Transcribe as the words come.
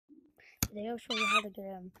today I'll show you how to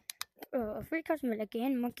get a free cosmetic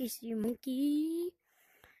and monkey see monkey.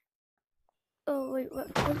 Oh wait,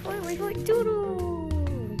 doodle.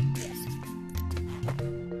 Yes.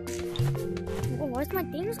 Oh, why's my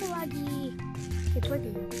thing so laggy? Okay, play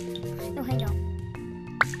video. No hangout.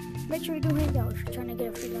 Make sure you do hangout if you're trying to get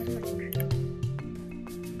a free cosmetic.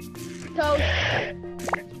 So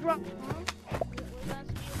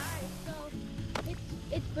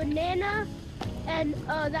it's banana and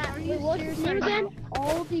that what's his name again?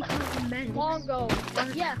 All the cosmetics. Bongo.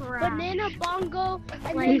 Yeah, crap. banana, bongo,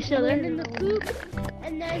 and Wait, then the coop,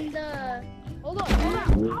 and then the hold on.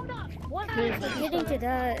 What? Getting to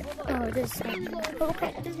that. Oh, this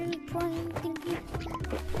helicopter plane thingy.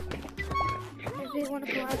 If you want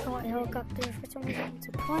to go out, call it helicopter. For some reason, it's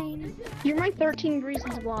a plane. You're my 13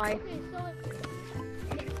 reasons why.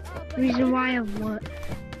 Reason why of what?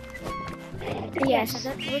 Yes,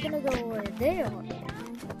 so we're gonna go over there.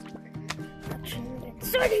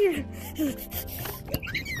 Sorry!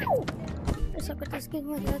 I suck at this game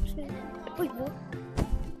like actually. Wait, what?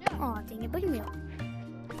 Aw, dang it, bring me up.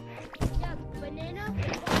 Yeah, banana.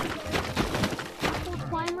 Apple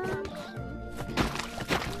climbers.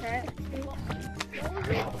 Okay.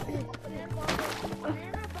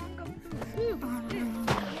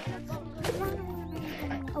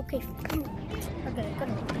 Okay, good.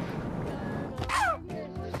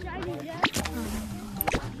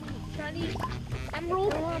 Chinese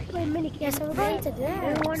emerald. I want to play mini Yeah, so we're going to I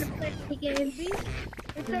that. don't want to play the game.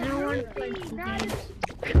 I don't want to play the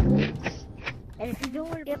game. And if you don't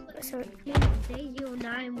want to play the game, day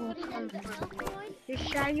 09 will come from. Your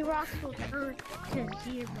shiny rocks will turn to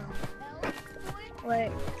 0.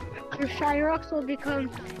 Wait. Your shiny rocks will become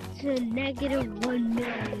to -1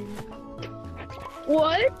 million.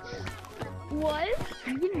 What?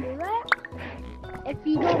 You didn't know that? If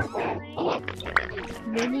you don't play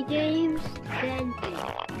mini games, then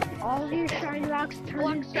all of your shiny rocks turn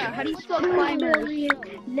Alexa, how do you spell -2 climbers?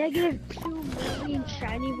 -2 million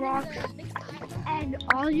shiny rocks, and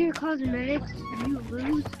all your cosmetics you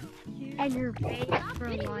lose, and you're paid for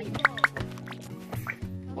life.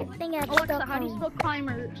 Thing at Alexa, how do you spell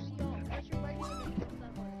climbers?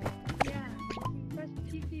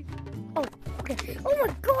 Oh, okay. Oh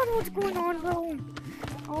my god, what's going on, bro?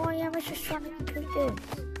 Oh, yeah, I was just trying to complete this.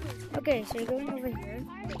 Okay, so you're going over here.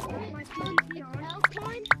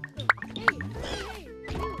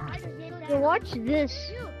 So watch this.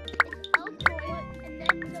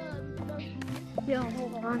 Yo,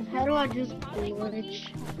 hold on. How do I just glitch?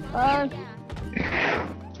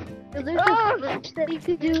 There's a glitch that you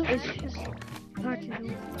can do. It's just hard to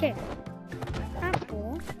do. Okay.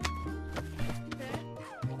 Apple.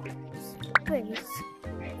 Space.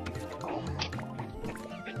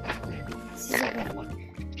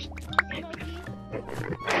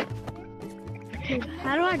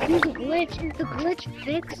 How do I do the glitch? Is the glitch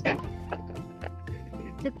fixed?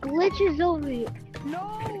 The glitch is over here.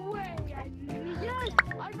 No way! Yes!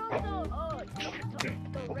 I got the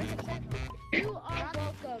You are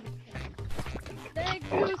welcome. Thank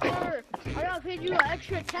you, sir. I gotta pay you an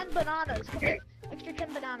extra 10 bananas. Come here. Extra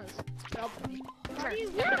 10 bananas. Help me. Come here.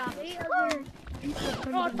 10 bananas.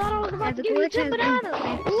 Oh, I thought I was about to give you 10 bananas.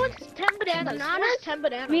 Who wants 10 bananas? Who wants 10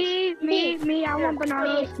 bananas? Me, I want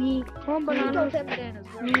bananas. Me, I want You bananas. go 10 bananas,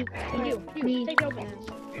 bro. Me, You. Take your bananas.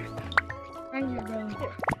 Thank you, bro.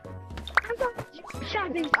 I'm not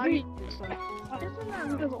shopping I free. need this one. This one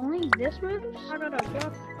moves only this moves? No,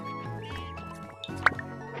 bro.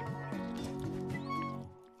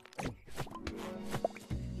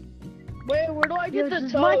 Wait, where do I get the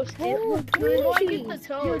does my toast? fit look Where do I good? get the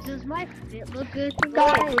Yo, toast? does my fit look good?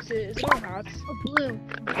 Guys, is it on hats? Blue.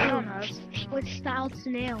 On hats. With styled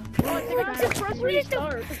snail. Oh, I think I have to press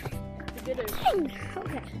restart. I did it.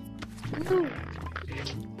 Okay. Blue.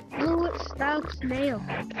 Blue with styled snail.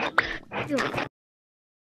 Ew.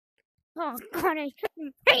 Oh god, I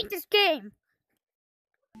hate this game.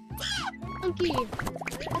 Monkey.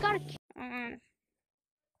 I got a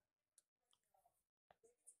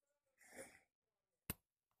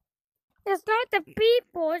It's not the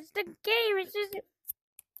people, it's the game. It's just